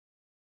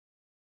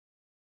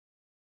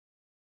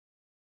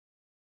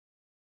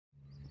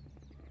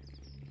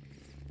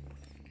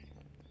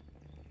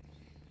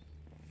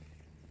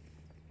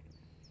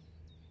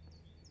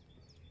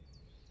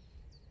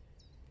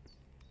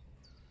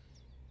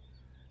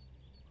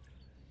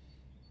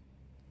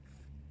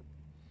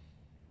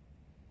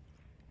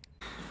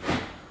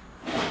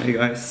Hey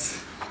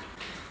guys,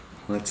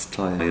 let's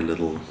tie a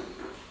little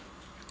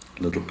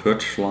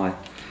perch fly,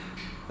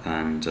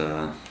 and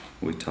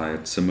we tie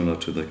it similar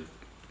to the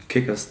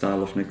kicker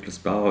style of Niklaus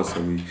Bauer.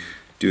 So we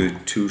do a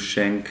 2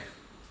 shank,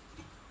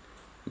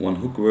 1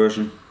 hook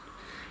version,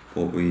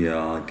 but we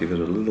give it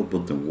a little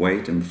bit of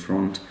weight in the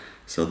front,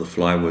 so the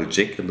fly will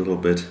jig a little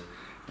bit,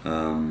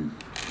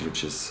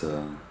 which is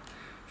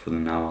for the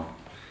now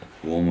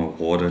warmer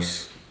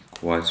waters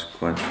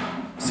quite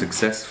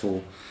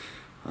successful.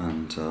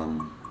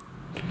 And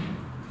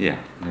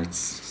yeah, let's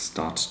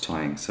start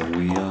tying. So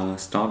we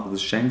start with the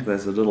shank.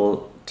 There's a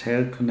little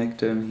tail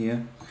connector in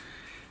here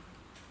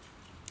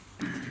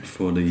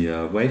for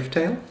the wave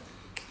tail,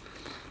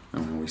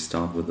 and we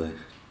start with a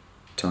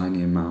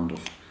tiny amount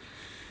of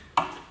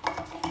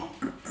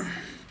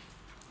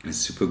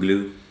super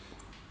glue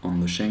on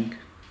the shank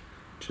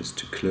just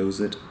to close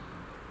it.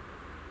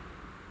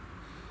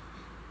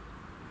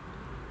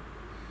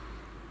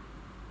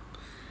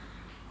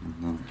 And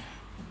then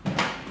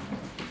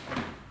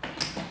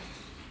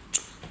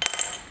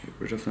get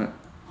rid of that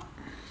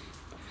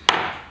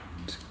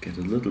and get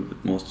a little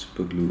bit more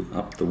super glue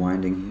up the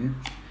winding here,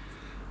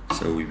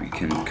 so we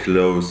can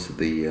close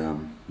the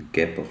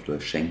gap of the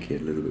shank here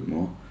a little bit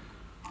more.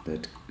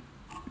 That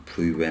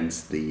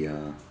prevents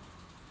the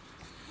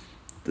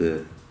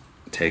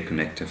tail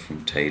connector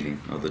from tailing,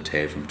 or the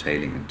tail from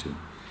tailing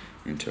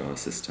into our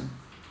system.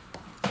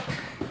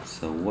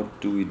 So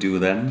what do we do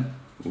then?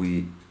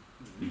 We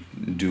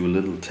do a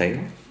little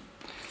tail.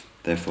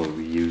 Therefore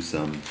we use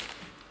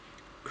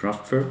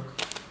craft fur.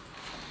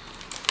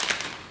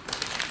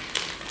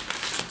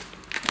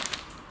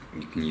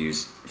 You can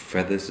use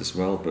feathers as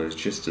well, but it's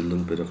just a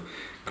little bit of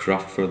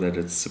craft fur that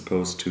it's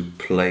supposed to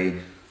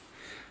play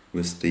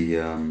with the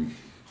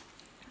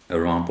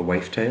around the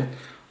wave tail,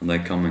 and they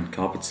come in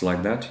carpets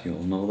like that. You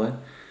all know that.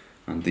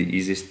 And the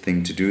easiest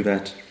thing to do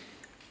that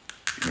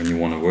when you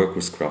want to work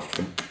with craft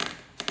fur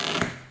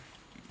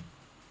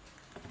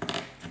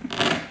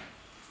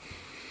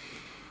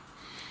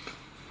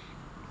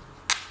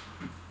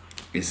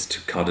is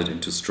to cut it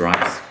into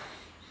stripes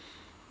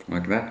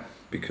like that,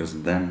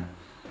 because then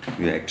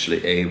you're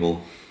actually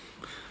able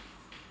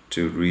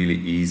to really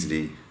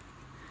easily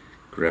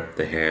grab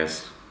the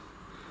hairs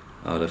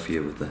out of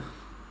here with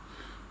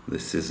the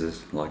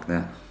scissors like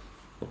that.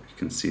 Hope you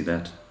can see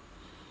that.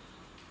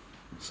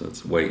 So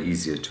it's way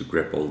easier to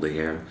grab all the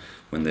hair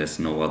when there's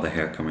no other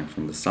hair coming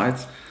from the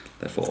sides.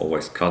 Therefore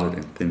always cut it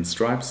in thin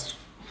stripes,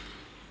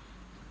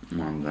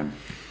 and then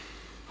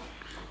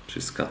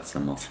just cut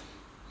some off.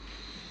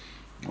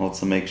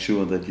 Also make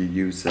sure that you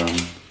use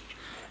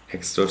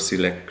extra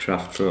select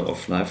craft fur or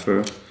fly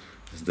fur.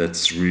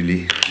 That's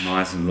really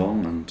nice and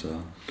long, and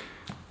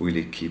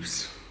really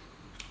keeps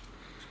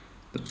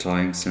the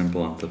tying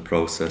simple, and the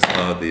process,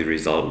 the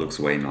result looks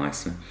way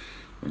nicer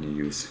when you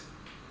use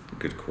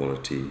good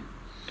quality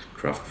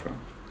craft fur.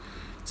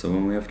 So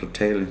when we have the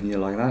tail in here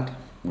like that,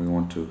 we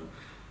want to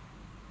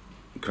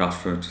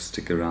craft fur to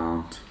stick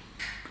around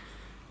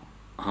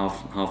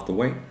half the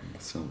way.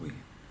 So we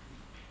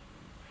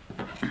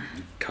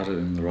cut it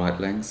in the right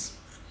lengths.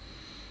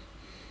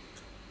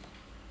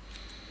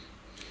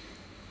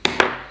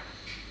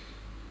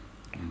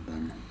 And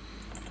then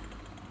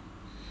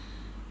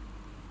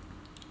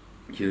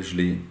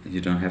usually you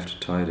don't have to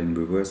tie it in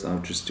reverse. I'll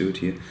just do it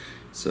here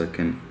so I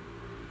can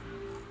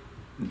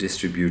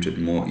distribute it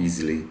more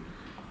easily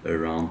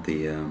around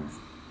the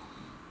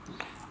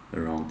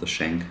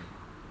shank,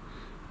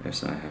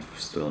 as I have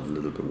still a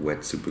little bit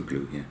wet super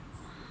glue here.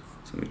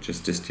 So we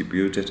just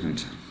distribute it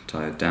and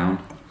tie it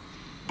down,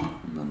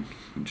 and then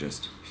we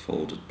just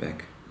fold it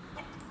back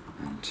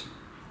and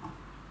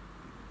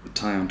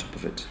tie on top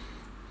of it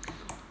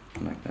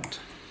like that.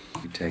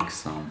 We take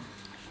some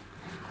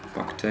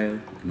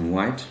Bucktail in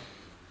white,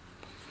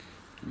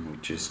 and we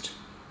just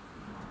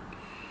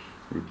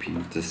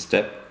repeat this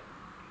step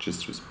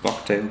just with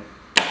Bucktail,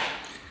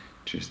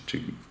 just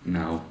to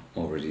now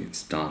already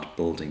start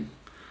building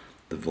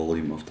the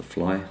volume of the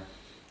fly.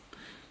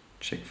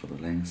 Check for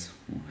the length.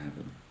 We'll have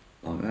it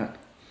like that.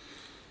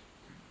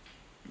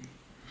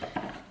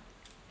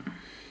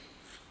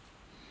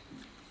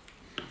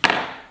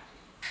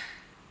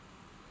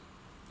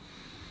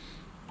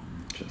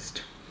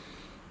 Just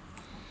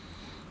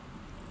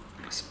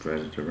spread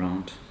it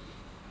around.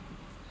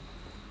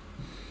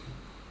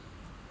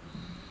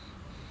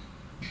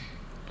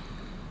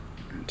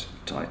 And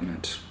tighten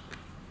it.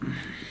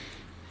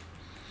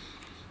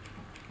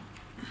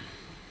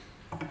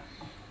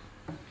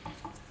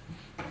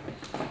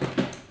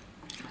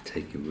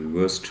 Take your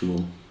reverse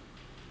tool,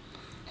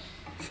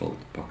 fold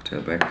the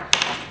bucktail back,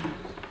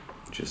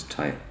 just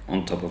tie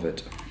on top of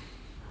it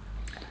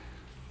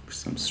with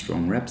some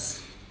strong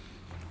wraps,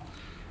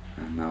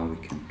 and now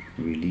we can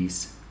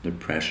release the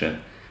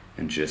pressure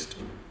and just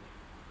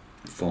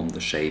form the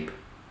shape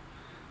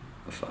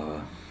of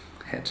our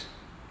head,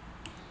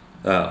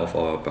 of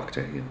our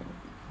bucktail here,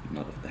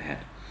 not of the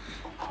head.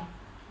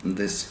 And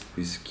this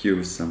we secure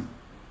with some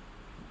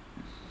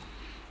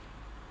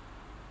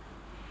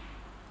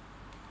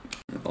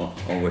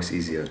always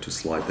easier to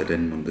slide that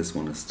in when this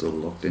one is still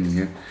locked in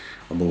here.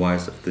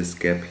 Otherwise, if this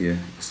gap here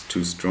is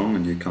too strong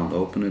and you can't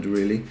open it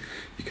really,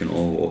 you can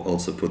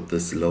also put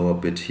this lower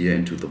bit here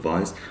into the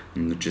vise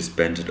and just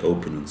bend it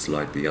open and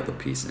slide the other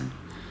piece in.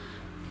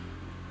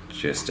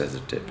 Just as a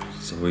tip.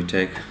 So we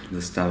take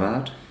the stub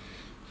out.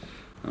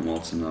 I'm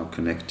also now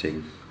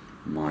connecting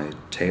my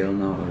tail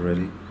now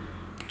already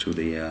to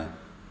the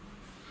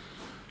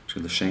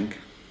shank,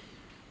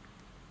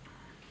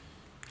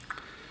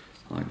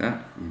 like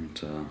that,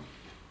 and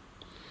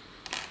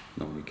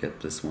now we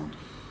get this one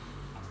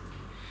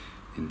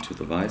into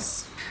the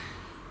vise.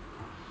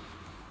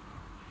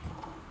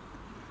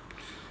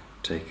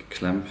 Take a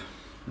clamp,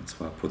 that's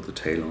why I put the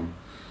tail on,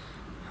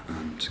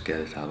 and get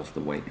it out of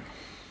the way.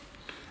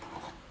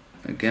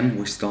 Again,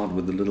 we start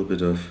with a little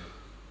bit of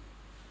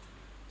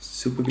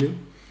super glue.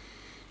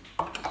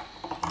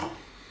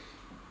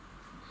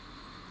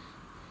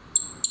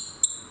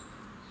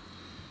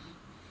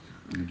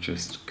 And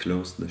just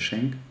close the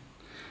shank.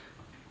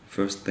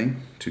 First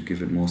thing, to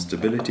give it more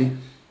stability.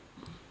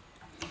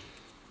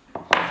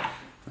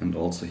 And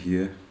also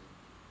here,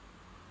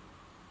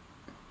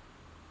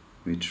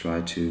 we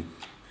try to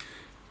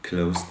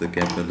close the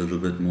gap a little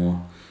bit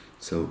more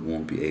so it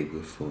won't be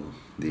able for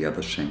the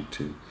other shank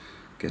to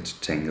get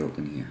tangled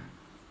in here.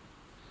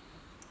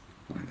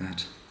 Like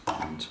that.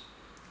 And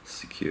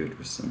secure it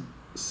with some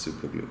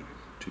super glue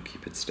to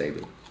keep it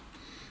stable.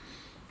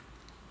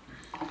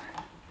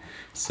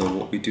 So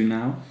what we do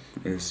now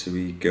is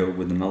we go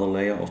with another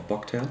layer of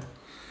Bucktail.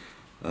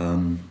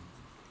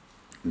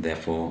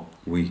 Therefore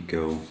we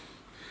go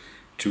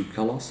 2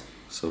 colors.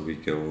 So we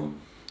go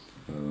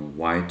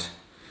white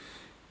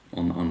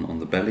on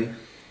the belly.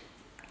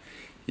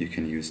 You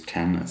can use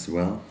tan as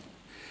well.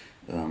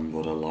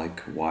 But I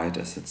like white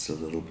as it's a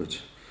little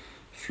bit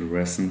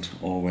fluorescent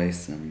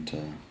always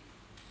and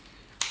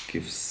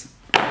gives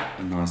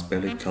a nice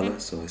belly color,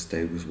 so I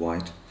stay with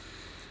white.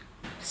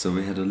 So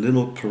we had a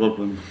little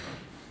problem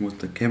with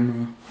the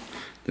camera.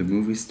 The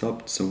movie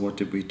stopped, so what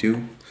did we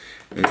do?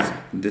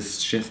 This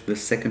is just the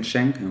second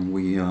shank, and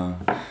we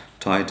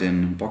tied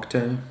in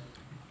Bucktail,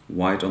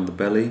 white on the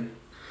belly,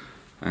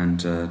 and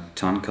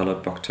tan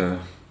colored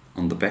Bucktail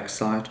on the back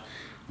side,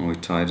 and we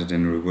tied it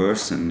in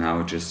reverse, and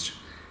now just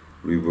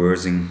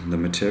reversing the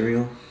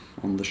material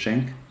on the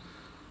shank,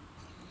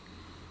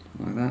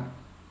 like that.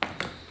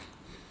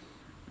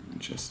 And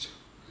just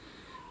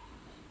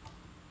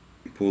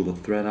pull the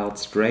thread out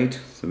straight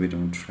so we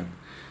don't trap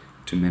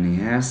too many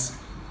hairs,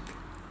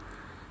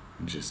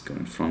 and just go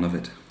in front of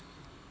it.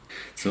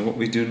 So what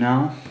we do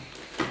now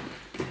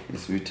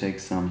is we take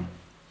some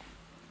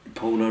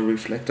polar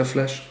reflector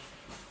flash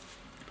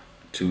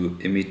to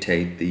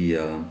imitate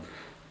the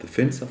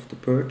fins of the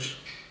perch.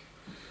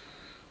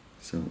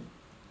 So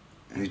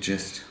we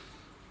just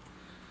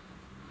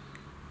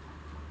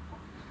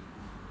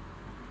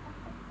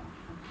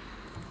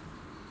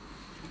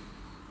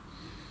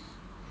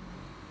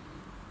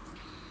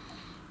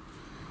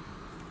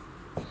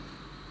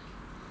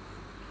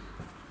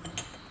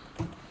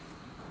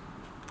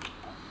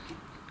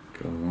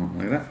go along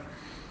like that.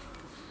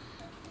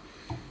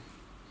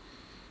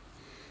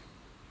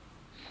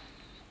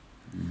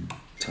 And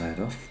tie it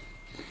off.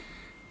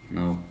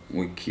 Now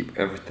we keep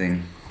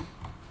everything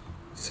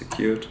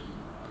secured,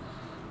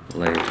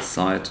 lay it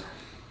aside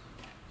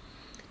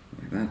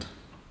like that,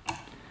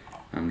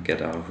 and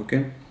get our hook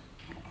in.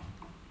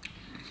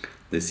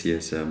 This here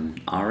is an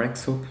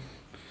Ahrex hook.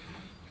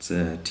 It's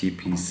a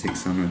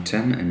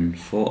TP610 in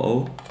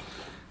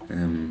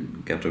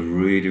 4.0. Got a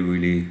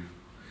really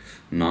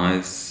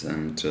nice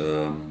and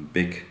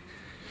big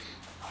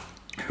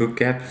hook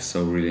gap,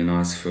 so really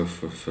nice for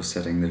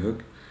setting the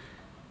hook.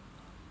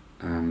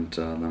 And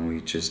then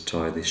we just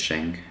tie this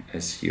shank,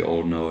 as you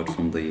all know it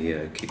from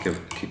the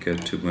Kicker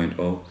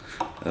 2.0,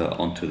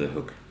 onto the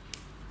hook.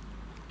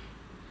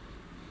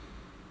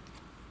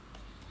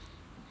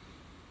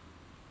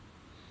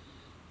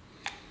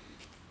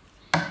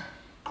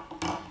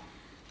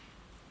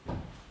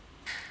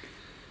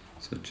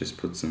 So just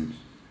put some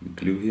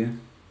glue here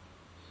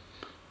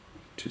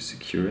to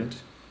secure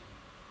it.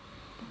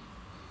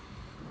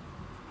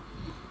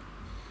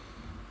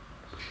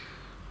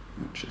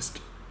 And just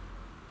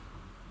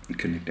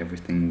connect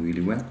everything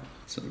really well.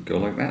 So we go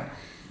like that,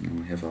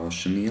 and we have our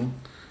chenille,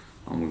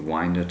 and we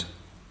wind it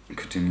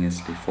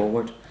continuously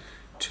forward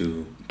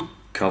to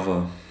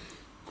cover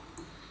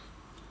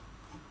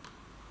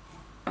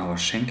our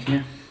shank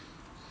here.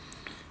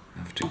 I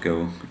have to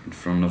go in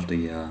front of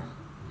the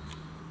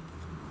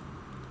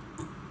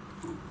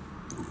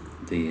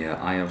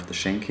eye of the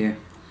shank here,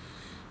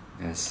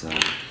 as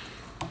it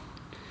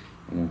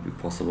won't be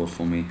possible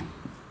for me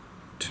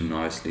to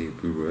nicely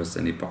reverse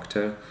any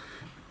Bucktail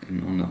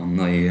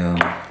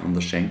on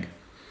the shank.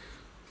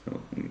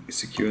 So we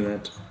secure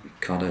that,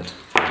 cut it,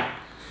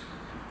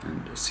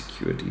 and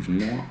secure it even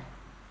more.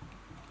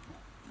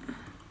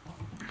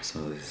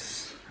 So this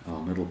is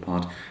our middle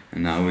part,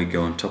 and now we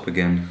go on top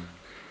again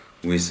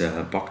with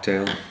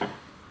Bucktail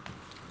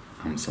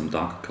and some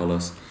darker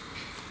colors.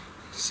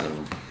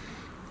 So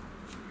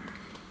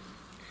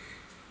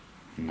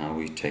Now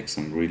we take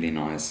some really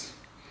nice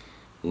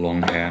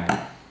long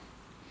hair.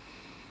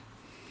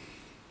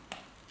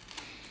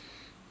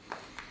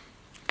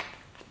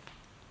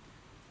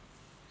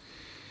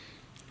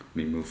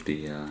 Remove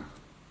the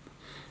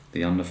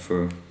under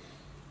fur,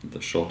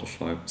 the shorter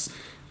fibers.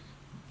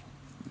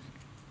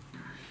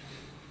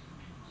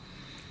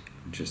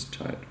 Just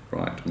tie it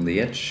right on the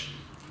edge.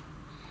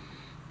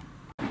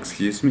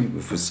 Excuse me,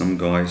 but for some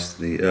guys,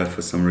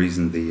 for some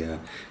reason the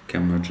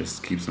camera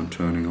just keeps on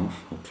turning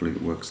off. Hopefully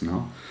it works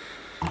now.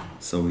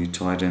 So we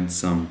tied in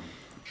some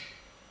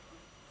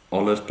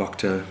olive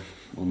bucktail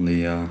on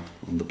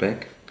the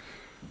back,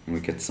 and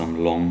we get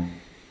some long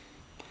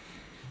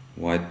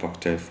white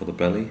bucktail for the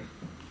belly.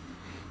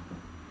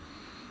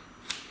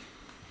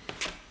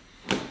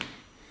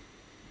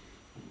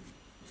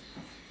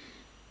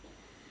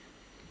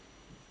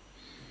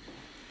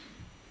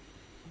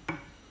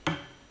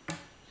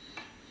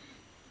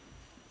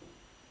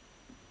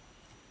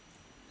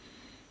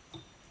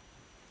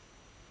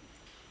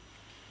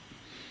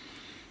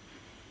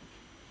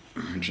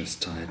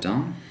 Just tie it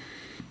down,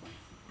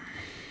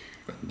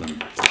 and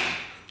then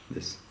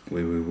this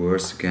we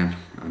reverse again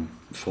and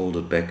fold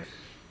it back.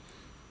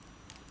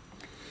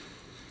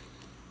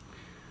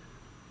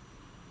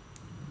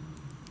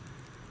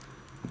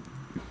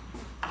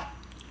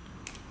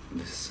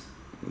 This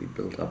we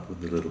build up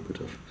with a little bit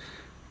of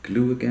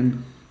glue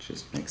again,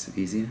 just makes it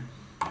easier.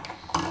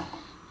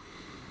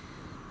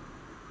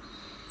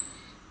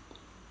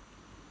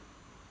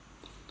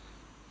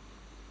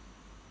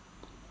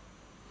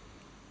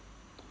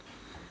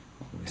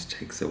 Always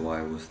takes a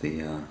while with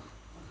the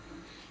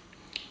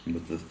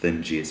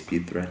thin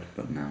GSP thread,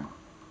 but now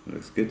it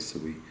looks good. So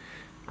we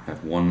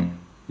have one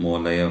more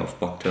layer of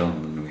bucktail,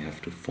 and then we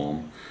have to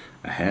form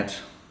a head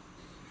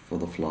for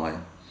the fly.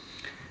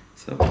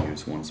 So we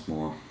use once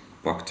more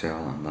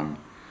bucktail, and then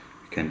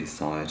we can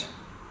decide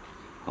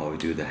how we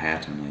do the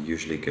head, and I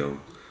usually go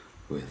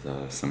with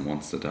some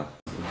monster duck.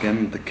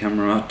 Again, the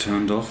camera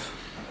turned off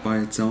by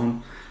its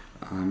own.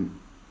 I'm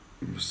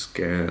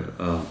scared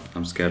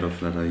of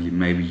that I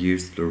maybe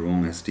used the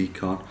wrong SD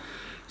card,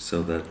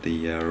 so that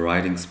the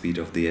writing speed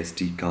of the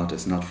SD card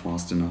is not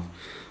fast enough.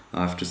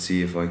 I have to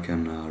see if I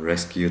can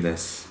rescue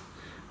this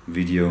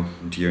video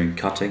during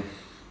cutting,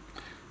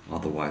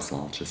 otherwise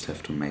I'll just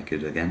have to make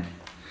it again.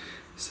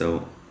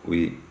 So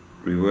we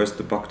reversed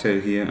the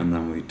bucktail here, and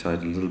then we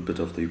tied a little bit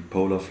of the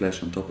polar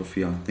flesh on top of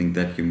here. I think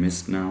that you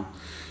missed now,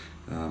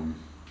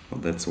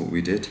 but that's what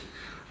we did.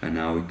 And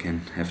now we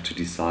can have to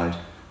decide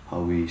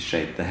how we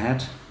shape the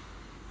head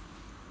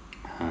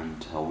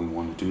and how we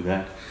want to do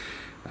that.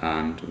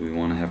 And we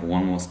want to have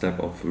one more step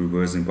of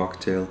reversing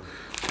bucktail.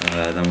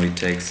 Then we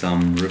take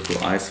some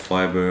ripple ice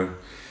fiber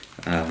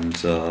and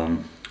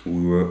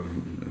we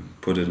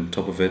put it on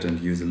top of it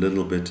and use a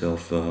little bit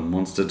of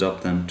monster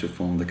duck then to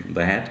form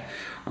the head.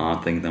 I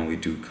think then we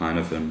do kind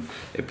of an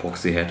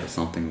epoxy head or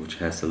something which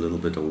has a little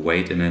bit of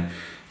weight in it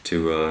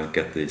to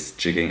get this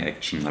jigging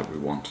action that we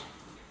want.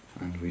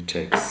 And we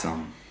take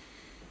some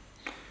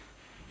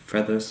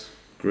feathers,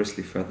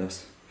 grizzly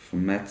feathers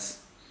from Meth.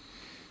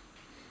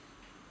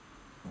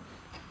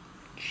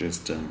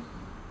 Just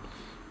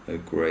a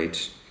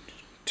great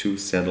 2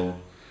 saddle.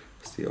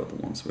 The other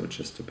ones were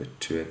just a bit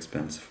too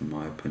expensive in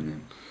my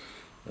opinion.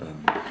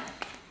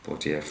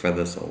 But yeah,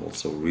 feathers are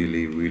also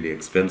really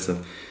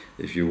expensive.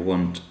 If you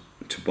want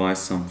to buy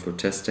some for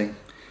testing,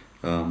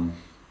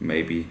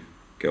 maybe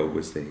go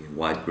with the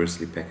white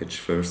grizzly package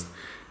first,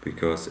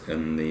 because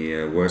in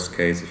the worst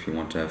case, if you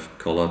want to have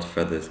colored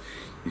feathers,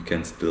 you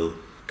can still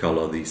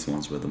color these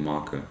ones with a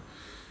marker.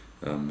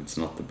 It's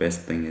not the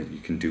best thing that you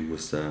can do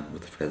with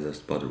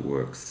feathers, but it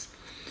works.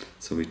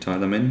 So we tie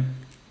them in,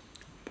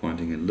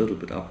 pointing a little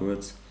bit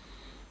upwards.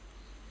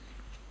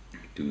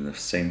 Do the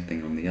same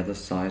thing on the other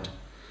side.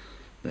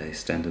 They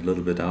stand a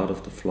little bit out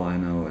of the fly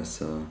now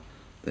as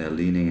they are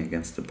leaning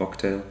against the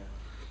bucktail,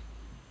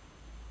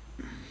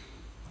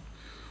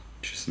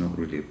 which is not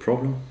really a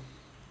problem.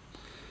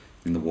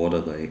 In the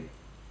water they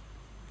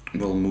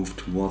will move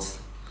towards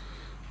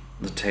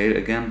the tail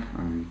again,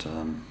 and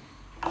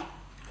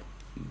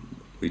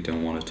we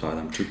don't want to tie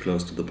them too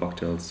close to the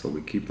bucktail, so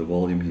we keep the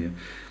volume here,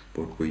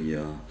 but we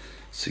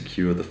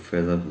secure the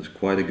feather with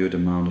quite a good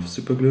amount of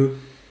super glue,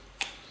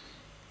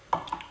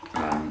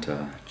 and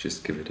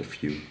just give it a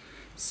few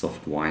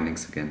soft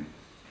windings again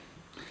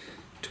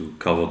to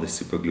cover the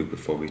super glue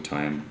before we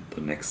tie in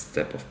the next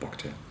step of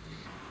bucktail.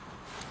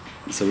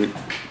 So we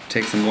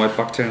take some white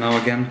bucktail now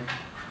again,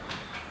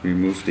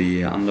 remove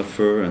the under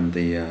fur and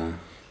the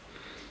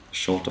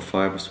shorter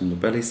fibers from the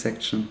belly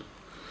section,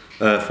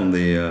 from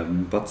the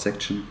butt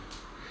section.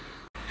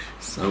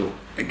 So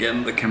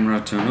again, the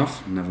camera turned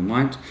off, never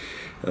mind.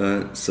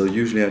 So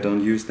usually I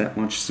don't use that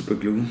much super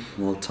glue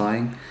while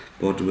tying,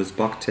 but with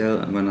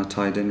bucktail, when I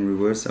tie it in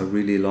reverse, I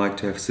really like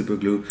to have super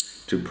glue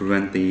to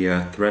prevent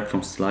the thread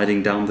from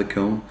sliding down the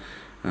cone,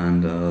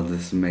 and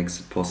this makes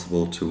it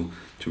possible to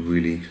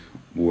really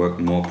work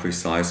more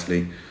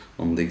precisely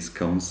on these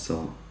cones,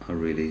 so I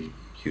really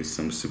use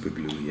some super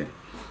glue here.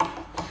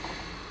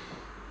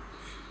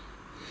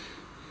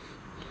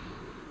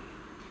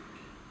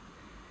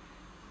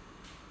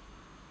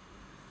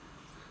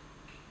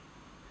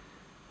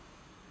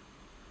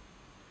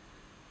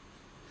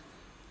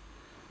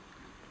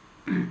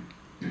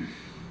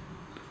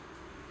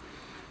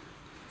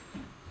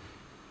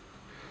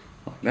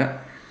 Like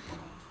that.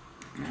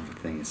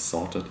 Everything is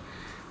sorted,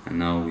 and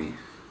now we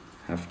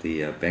have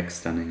the back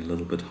standing a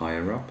little bit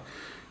higher up.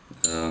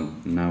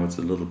 Now it's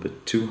a little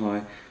bit too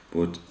high,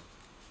 but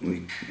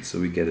we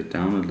get it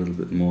down a little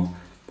bit more,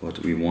 but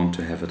we want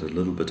to have it a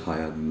little bit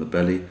higher than the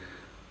belly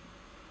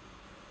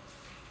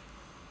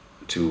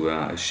to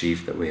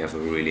achieve that we have a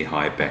really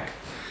high back.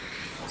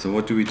 So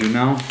what do we do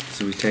now?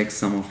 So we take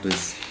some of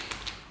this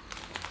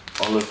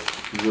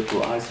olive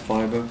ripple ice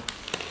fiber,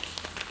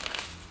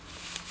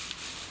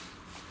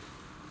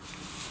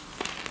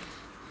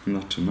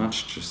 not too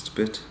much, just a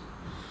bit,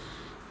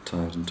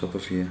 tie it on top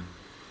of here.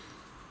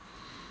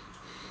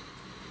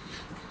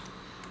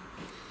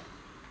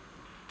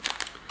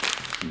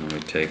 And then we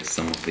take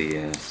some of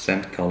the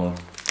scent color,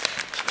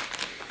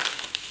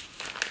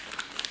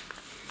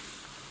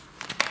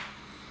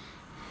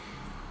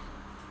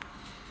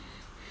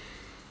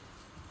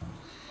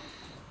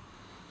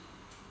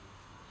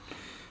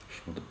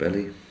 for the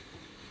belly.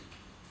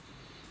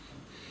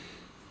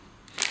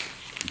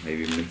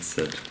 Maybe mix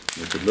it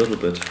with a little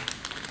bit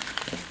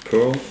of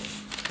pearl,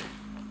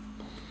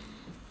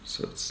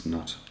 so it's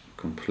not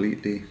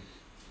completely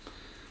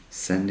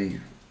sandy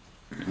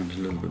and a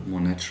little bit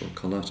more natural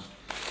colored.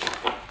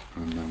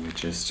 And then we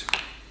just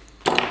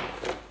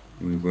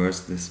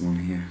reverse this one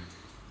here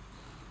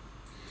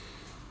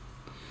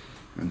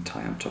and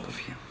tie on top of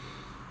here.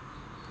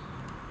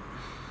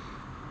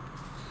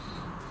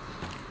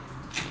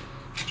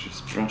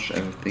 Just brush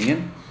everything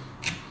in.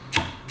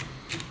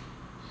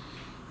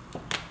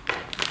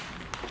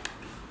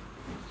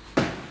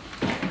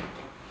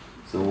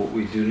 So what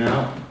we do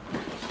now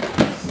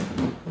is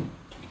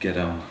get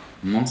our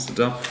monster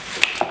dub.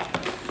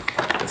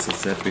 As I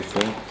said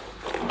before,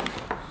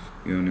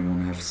 we only want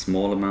to have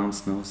small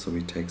amounts now, so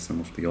we take some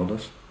of the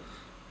olive,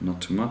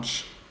 not too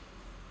much.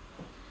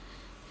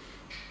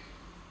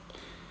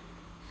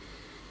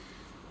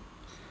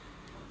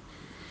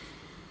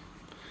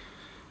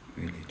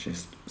 Really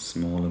just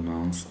small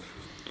amounts,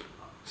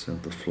 so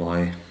the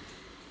fly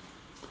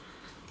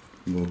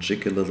will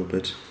jig a little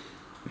bit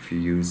if you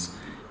use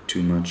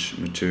too much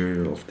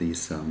material of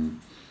these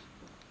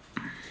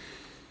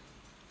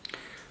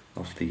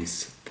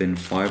thin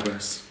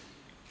fibers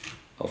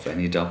of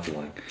any dub,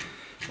 like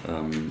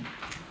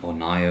or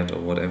naiad or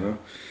whatever.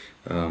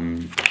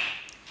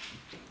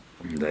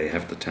 They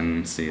have the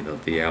tendency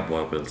that the air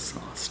bubbles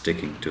are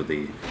sticking to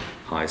the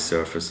high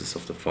surfaces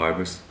of the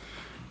fibers,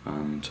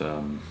 and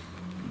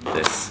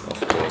this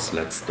of course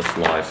lets the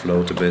fly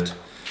float a bit.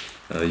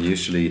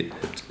 Usually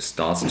it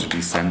starts to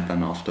descend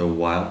then after a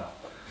while,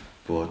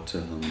 but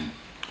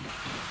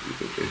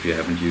if you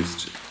haven't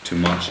used too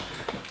much.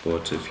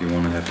 But if you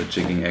want to have a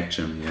jigging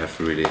action, you have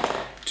really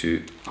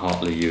to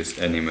hardly use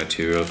any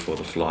material for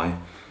the fly,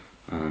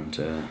 and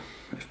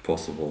if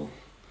possible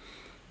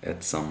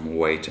add some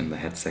weight in the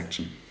head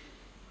section.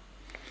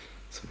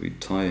 So we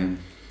tie in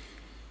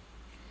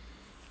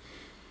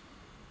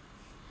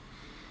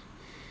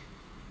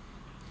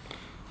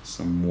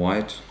some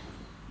white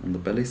on the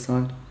belly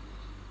side,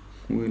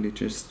 really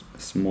just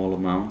small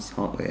amounts,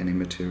 hardly any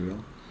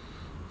material.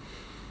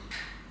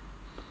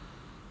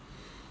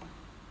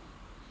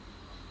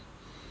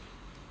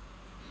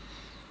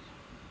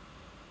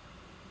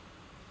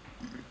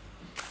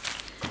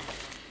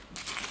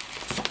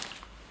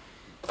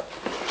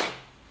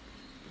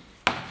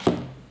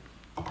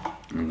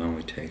 And then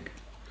we take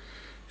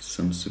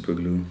some super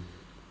glue,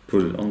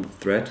 put it on the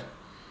thread,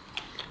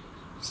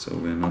 so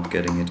we're not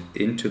getting it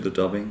into the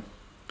dubbing,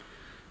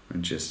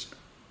 and just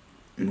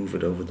move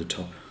it over the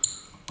top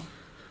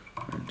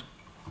and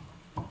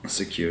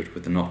secure it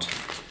with a knot.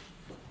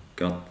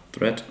 Got the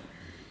thread,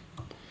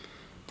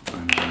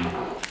 and then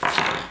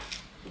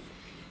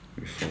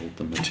we fold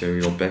the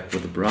material back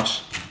with a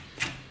brush.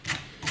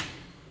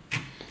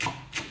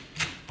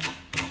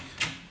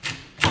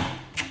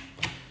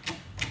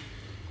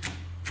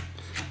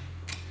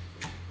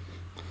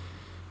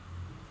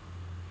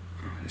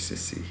 As you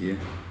see here,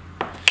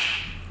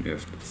 we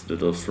have this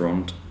little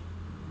front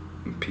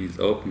piece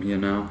open here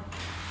now.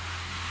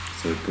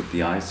 So we put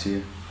the eyes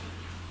here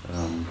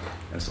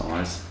as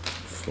eyes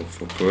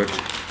for perch.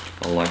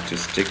 I like to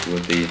stick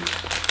with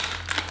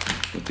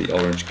the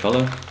orange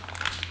color.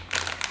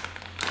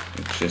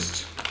 It's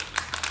just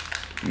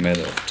a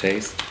matter of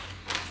taste.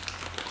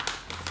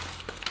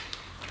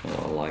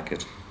 Well, I like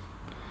it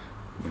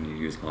when you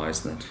use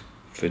eyes that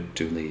fit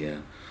to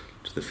the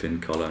fin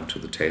color and to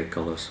the tail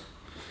colors.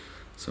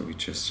 So we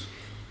just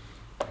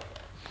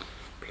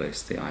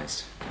place the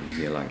eyes in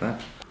here like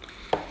that.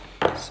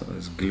 So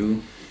there's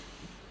glue.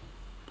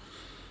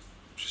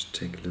 Just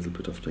take a little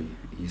bit of the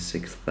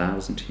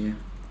E6000 here.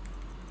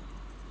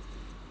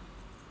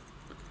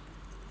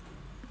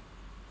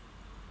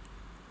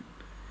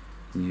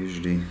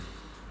 Usually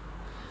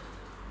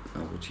I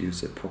would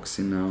use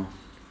epoxy now,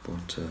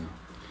 but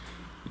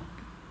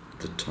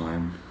the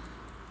time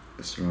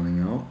is running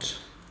out.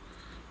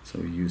 So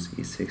we use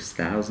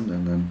E6000,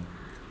 and then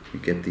we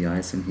get the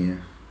ice in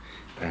here,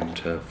 and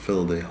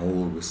fill the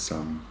hole with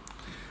some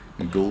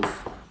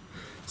gulf.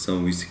 So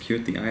we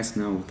secured the ice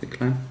now with the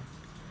clamp.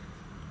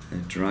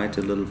 It dried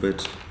a little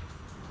bit,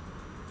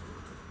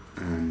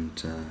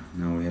 and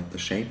now we have the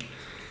shape.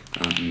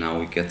 And now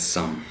we get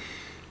some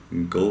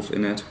gulf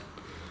in it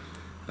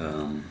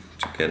to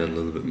get it a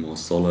little bit more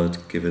solid,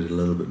 give it a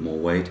little bit more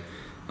weight.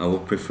 I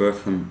would prefer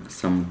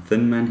some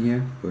thin man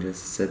here, but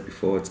as I said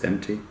before, it's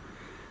empty.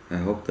 I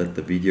hope that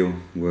the video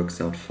works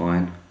out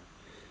fine,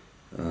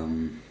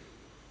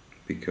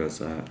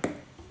 because I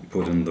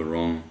put in the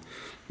wrong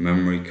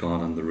memory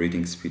card and the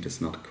reading speed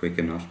is not quick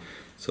enough,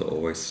 so it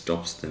always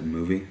stops the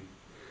movie.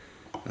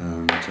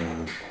 And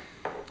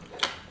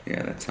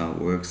yeah, that's how it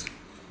works.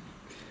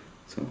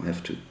 So I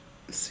have to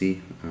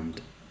see,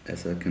 and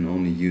as I can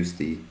only use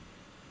the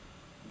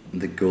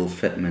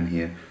Gulf Fatman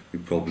here, we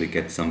probably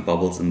get some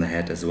bubbles in the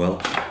head as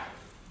well,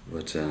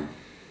 but it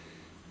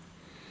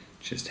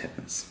just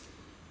happens.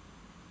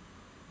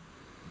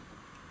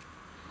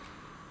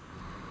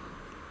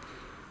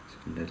 So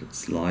let it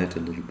slide a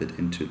little bit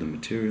into the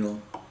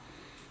material.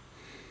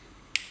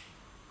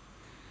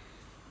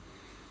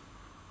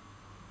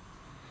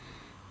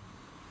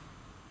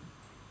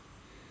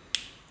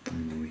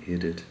 And then we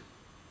hit it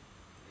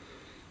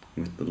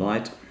with the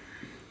light.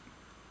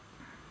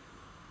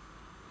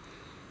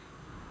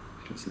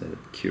 Just let it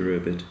cure a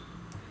bit.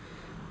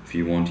 If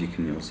you want, you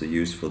can also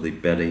use for the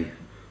belly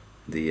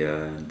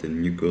the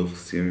new Gulf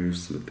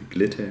series with the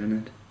glitter in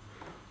it.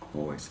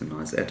 Always a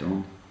nice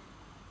add-on.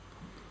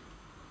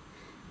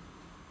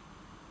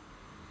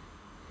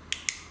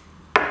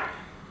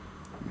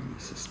 And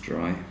this is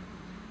dry.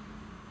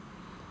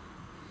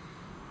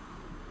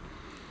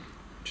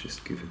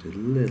 Just give it a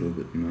little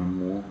bit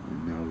more,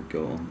 and now we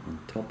go on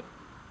top.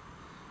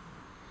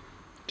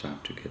 Time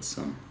to get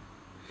some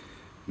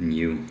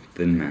new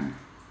thin man.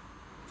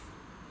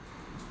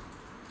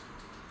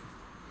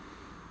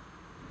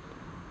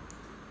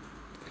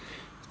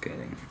 It's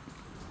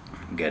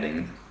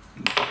getting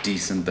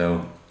decent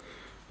though,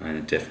 and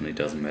it definitely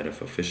doesn't matter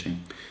for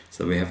fishing.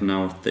 So we have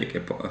now a thick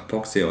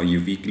epoxy or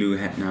UV glue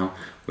head now,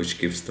 which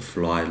gives the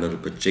fly a little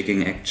bit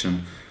jigging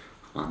action,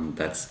 and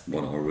that's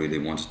what I really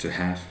wanted to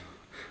have.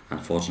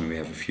 Unfortunately, we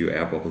have a few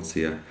air bubbles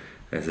here,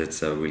 as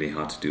it's really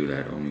hard to do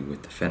that only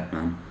with the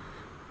Fatman.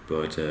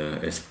 But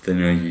as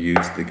thinner you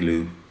use the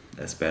glue,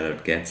 as better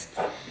it gets.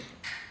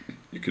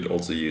 You could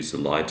also use a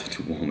light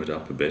to warm it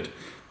up a bit,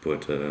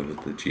 but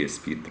with the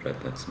GSP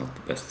thread, that's not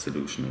the best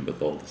solution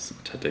with all the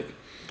synthetic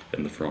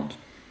in the front.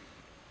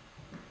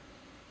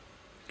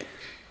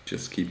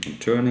 Just keep on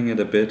turning it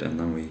a bit, and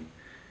then we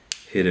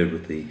hit it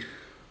with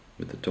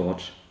the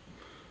torch.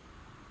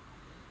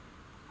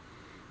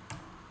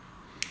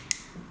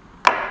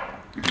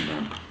 And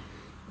then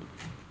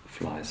the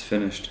fly is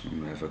finished,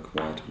 and we have a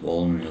quite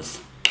voluminous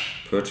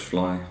perch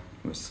fly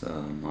with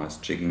nice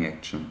jigging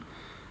action,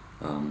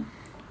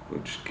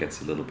 which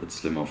gets a little bit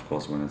slimmer of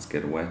course when it's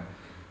get away.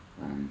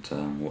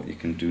 And what you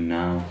can do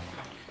now,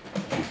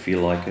 if you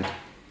feel like it,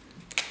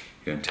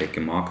 you're going to take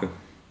a marker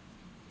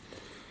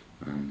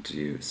and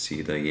you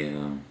see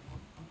the,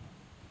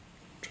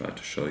 try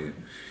to show you,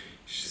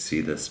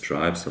 see the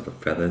stripes or the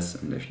feathers,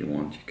 and if you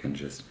want you can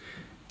just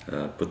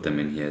put them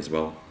in here as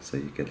well, so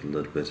you get a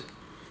little bit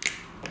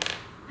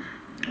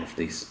of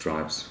these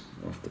stripes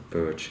of the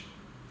perch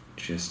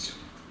just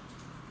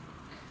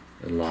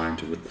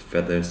aligned with the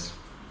feathers.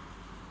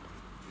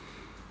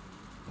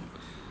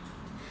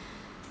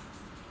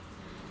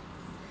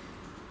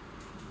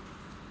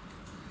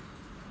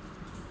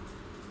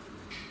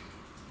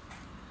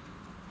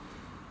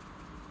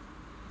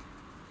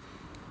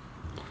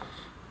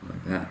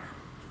 Like that.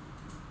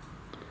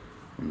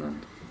 And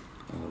then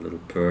our little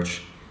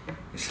perch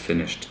is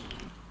finished.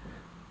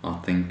 I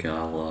think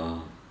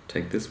I'll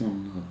take this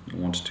one. I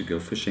wanted to go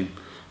fishing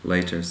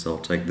later, so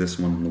I'll take this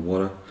one in the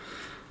water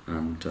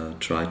and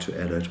try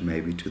to add it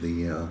maybe to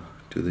the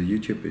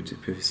YouTube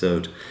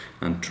episode,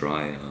 and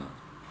try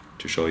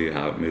to show you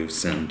how it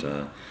moves, and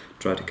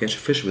try to catch a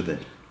fish with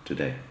it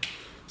today.